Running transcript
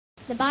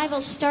The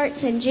Bible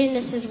starts in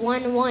Genesis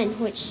 1:1,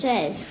 which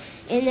says,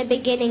 "In the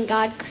beginning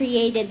God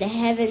created the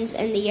heavens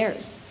and the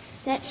earth."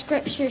 That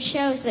scripture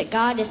shows that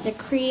God is the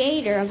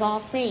creator of all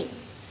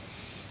things.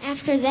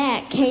 After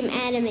that came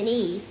Adam and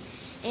Eve,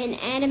 and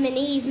Adam and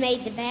Eve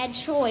made the bad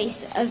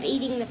choice of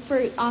eating the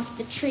fruit off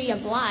the tree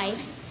of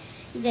life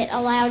that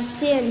allowed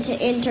sin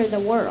to enter the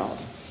world.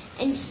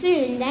 And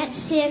soon that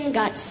sin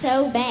got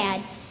so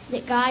bad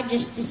that God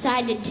just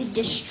decided to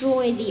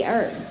destroy the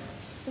earth.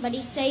 But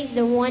he saved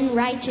the one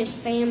righteous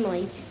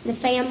family, the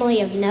family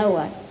of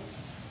Noah.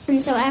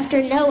 And so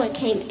after Noah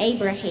came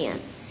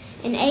Abraham.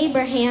 And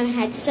Abraham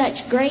had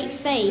such great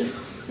faith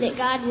that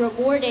God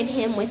rewarded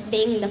him with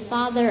being the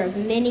father of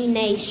many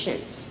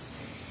nations.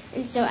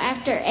 And so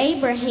after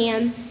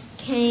Abraham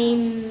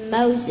came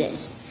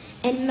Moses.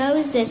 And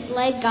Moses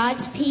led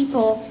God's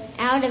people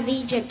out of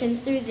Egypt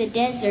and through the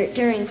desert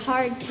during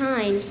hard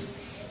times.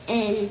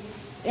 And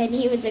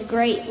he was a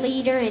great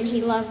leader and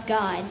he loved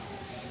God.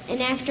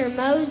 And after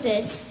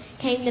Moses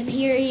came the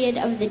period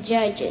of the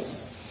judges.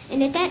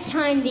 And at that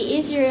time the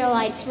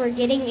Israelites were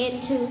getting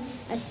into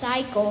a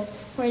cycle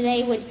where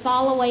they would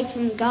fall away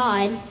from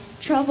God,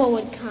 trouble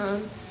would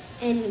come,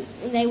 and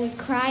they would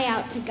cry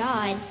out to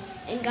God.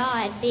 And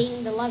God,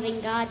 being the loving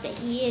God that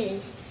he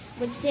is,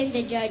 would send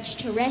a judge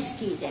to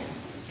rescue them.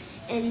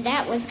 And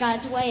that was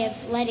God's way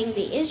of letting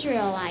the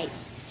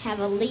Israelites have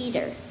a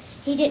leader.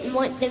 He didn't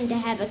want them to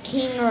have a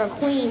king or a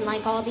queen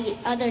like all the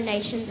other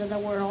nations of the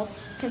world,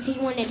 because he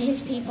wanted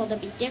his people to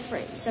be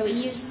different. So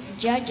he used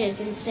judges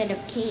instead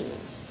of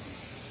kings.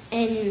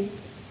 And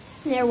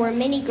there were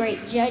many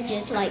great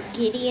judges like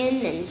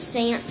Gideon and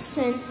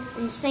Samson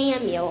and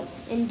Samuel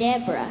and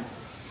Deborah.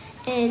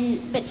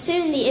 But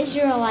soon the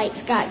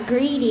Israelites got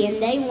greedy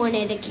and they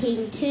wanted a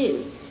king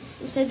too.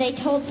 And so they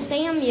told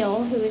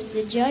Samuel, who was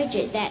the judge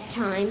at that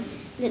time,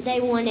 that they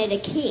wanted a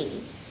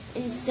king.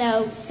 And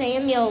so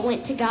Samuel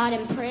went to God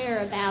in prayer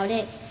about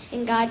it,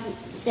 and God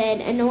said,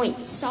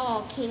 "Anoint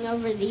Saul king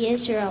over the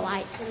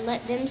Israelites and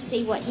let them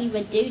see what he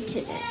would do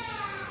to them."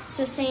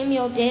 So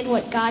Samuel did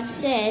what God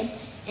said,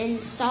 and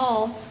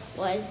Saul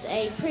was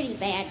a pretty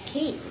bad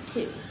king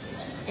too.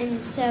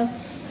 And so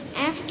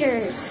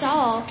after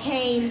Saul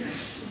came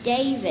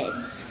David,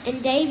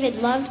 and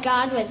David loved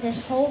God with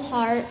his whole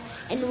heart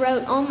and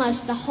wrote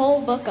almost the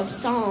whole book of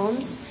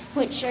Psalms,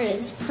 which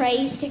is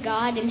praise to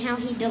God and how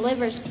he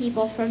delivers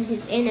people from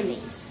his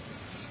enemies.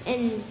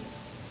 And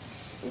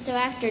so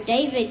after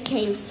David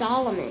came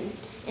Solomon.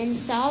 And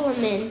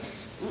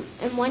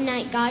one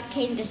night God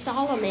came to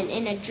Solomon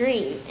in a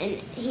dream, and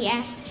he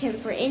asked him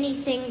for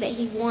anything that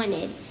he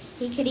wanted.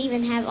 He could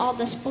even have all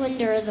the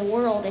splendor of the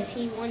world if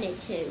he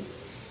wanted to.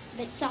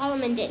 But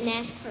Solomon didn't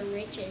ask for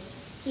riches.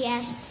 He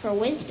asked for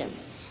wisdom,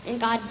 and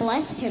God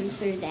blessed him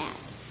through that.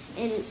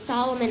 And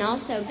Solomon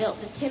also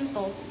built the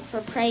temple for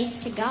praise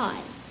to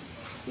God.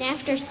 And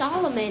after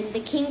Solomon, the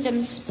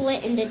kingdom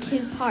split into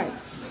two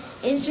parts,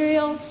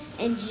 Israel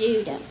and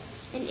Judah.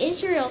 And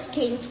Israel's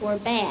kings were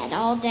bad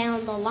all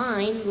down the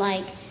line,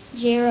 like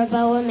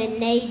Jeroboam and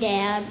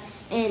Nadab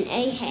and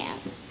Ahab.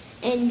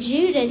 And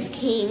Judah's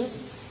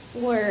kings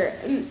were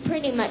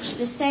pretty much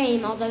the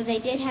same, although they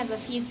did have a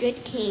few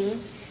good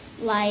kings,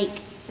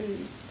 like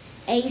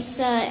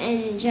Asa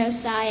and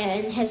Josiah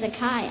and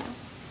Hezekiah.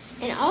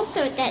 And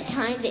also at that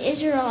time, the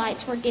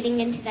Israelites were getting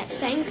into that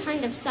same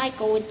kind of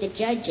cycle with the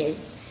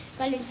judges.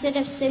 But instead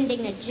of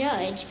sending a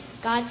judge,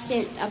 God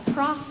sent a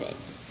prophet.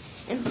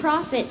 And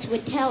prophets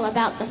would tell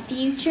about the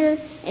future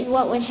and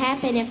what would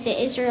happen if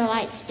the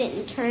Israelites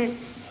didn't turn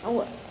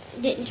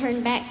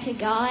back to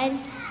God.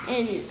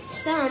 And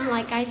some,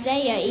 like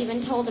Isaiah,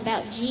 even told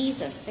about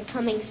Jesus, the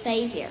coming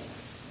Savior.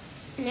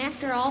 And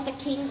after all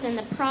the kings and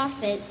the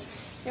prophets,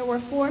 there were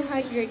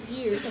 400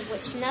 years of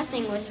which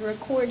nothing was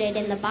recorded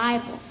in the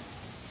Bible.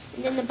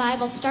 And then the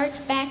Bible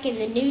starts back in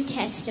the New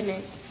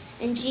Testament,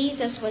 and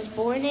Jesus was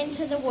born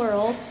into the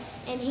world,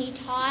 and he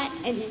taught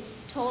and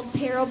told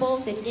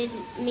parables and did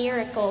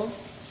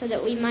miracles so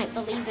that we might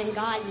believe in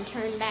God and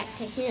turn back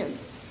to him.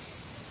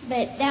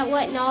 But that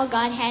wasn't all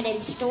God had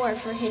in store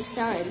for his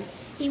son.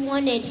 He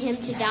wanted him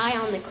to die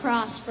on the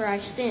cross for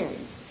our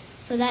sins.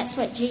 So that's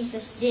what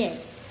Jesus did.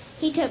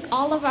 He took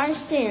all of our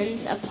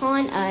sins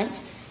upon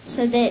us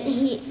so that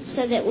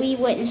we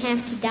wouldn't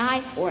have to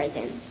die for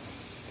them.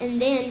 And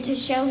then to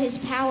show his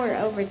power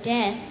over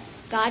death,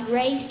 God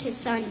raised his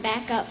son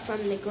back up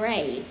from the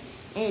grave.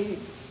 And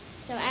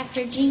so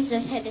after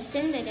Jesus had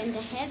ascended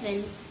into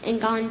heaven and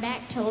gone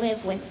back to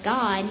live with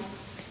God,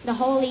 the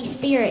Holy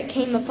Spirit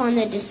came upon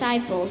the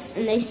disciples,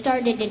 and they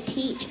started to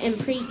teach and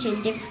preach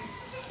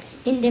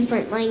in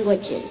different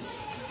languages.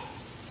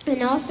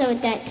 And also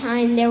at that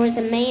time, there was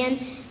a man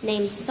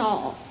named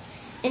Saul.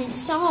 And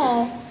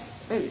Saul,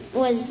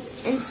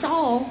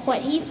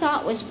 what he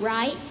thought was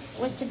right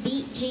was to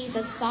beat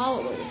Jesus'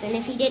 followers. And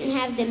if he didn't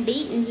have them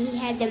beaten, he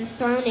had them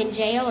thrown in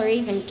jail or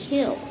even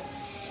killed.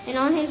 And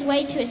on his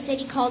way to a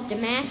city called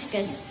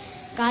Damascus,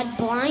 God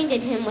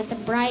blinded him with a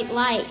bright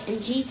light,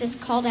 and Jesus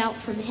called out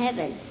from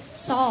heaven,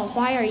 "Saul,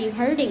 why are you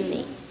hurting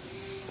me?"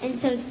 And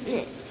so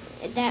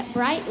that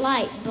bright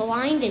light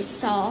blinded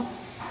Saul,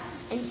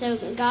 And so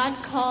God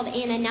called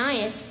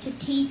Ananias to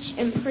teach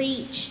and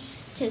preach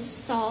to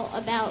Saul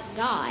about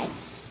God.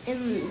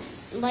 And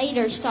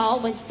later Saul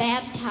was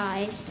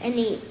baptized, and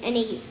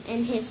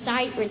his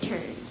sight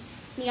returned.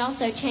 He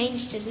also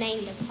changed his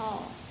name to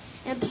Paul.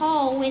 And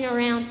Paul went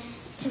around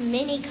to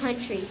many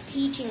countries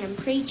teaching and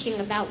preaching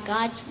about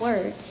God's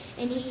word.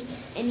 And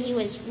he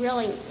was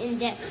really in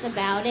depth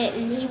about it,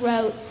 and he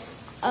wrote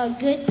a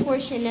good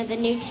portion of the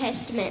New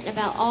Testament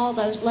about all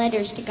those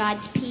letters to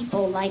God's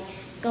people, like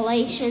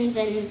Galatians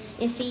and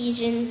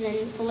Ephesians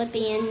and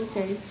Philippians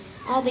and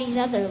all these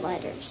other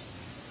letters.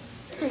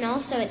 And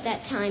also at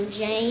that time,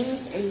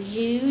 James and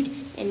Jude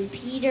and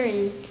Peter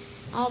and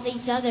all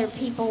these other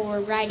people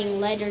were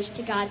writing letters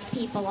to God's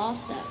people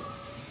also.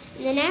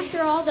 And then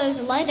after all those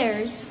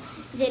letters,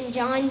 then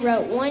John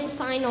wrote one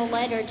final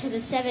letter to the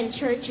 7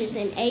 churches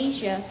in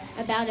Asia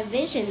about a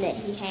vision that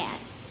he had.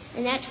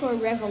 And that's where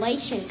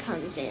Revelation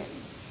comes in.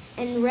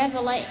 And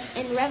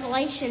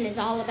Revelation is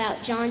all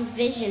about John's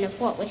vision of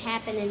what would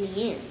happen in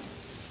the end.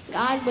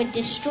 God would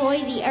destroy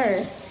the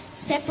earth,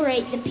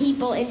 separate the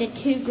people into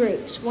 2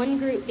 groups. One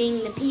group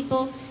being the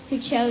people who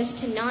chose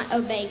to not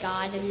obey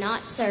God and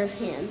not serve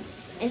him.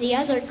 And the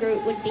other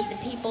group would be the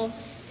people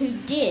who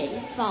did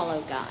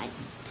follow God.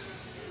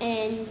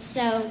 And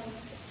so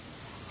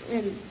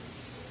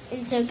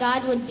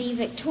God would be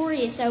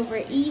victorious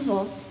over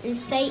evil, and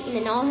Satan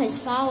and all his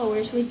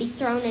followers would be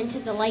thrown into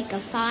the lake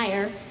of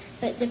fire.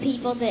 But the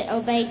people that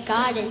obeyed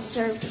God and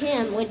served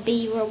him would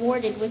be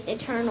rewarded with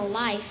eternal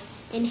life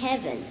in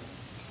heaven.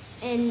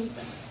 And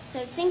so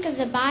think of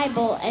the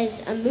Bible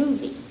as a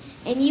movie.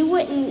 And you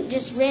wouldn't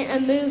just rent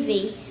a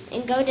movie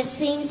and go to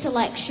scene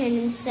selection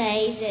and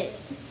say that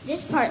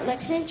this part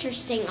looks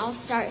interesting, I'll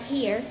start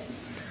here.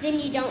 Because then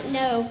you don't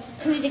know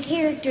who the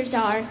characters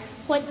are,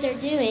 what they're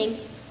doing,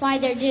 why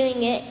they're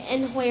doing it,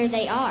 and where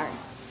they are.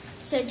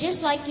 So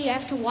just like you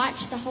have to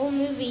watch the whole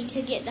movie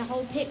to get the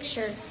whole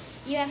picture,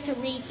 you have to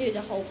read through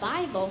the whole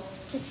Bible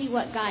to see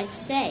what God's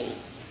saying.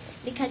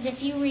 Because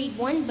if you read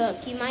one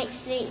book, you might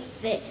think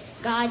that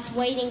God's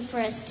waiting for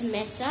us to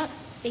mess up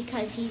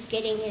because he's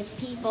getting his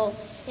people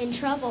in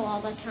trouble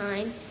all the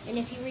time. And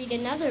if you read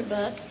another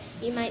book,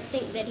 you might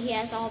think that he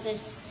has all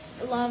this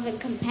love and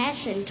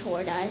compassion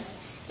toward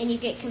us, and you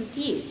get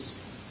confused.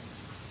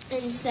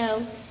 And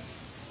so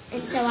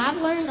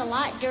I've learned a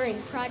lot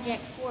during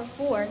Project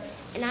 4-4,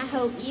 and I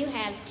hope you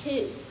have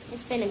too.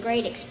 It's been a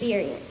great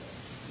experience.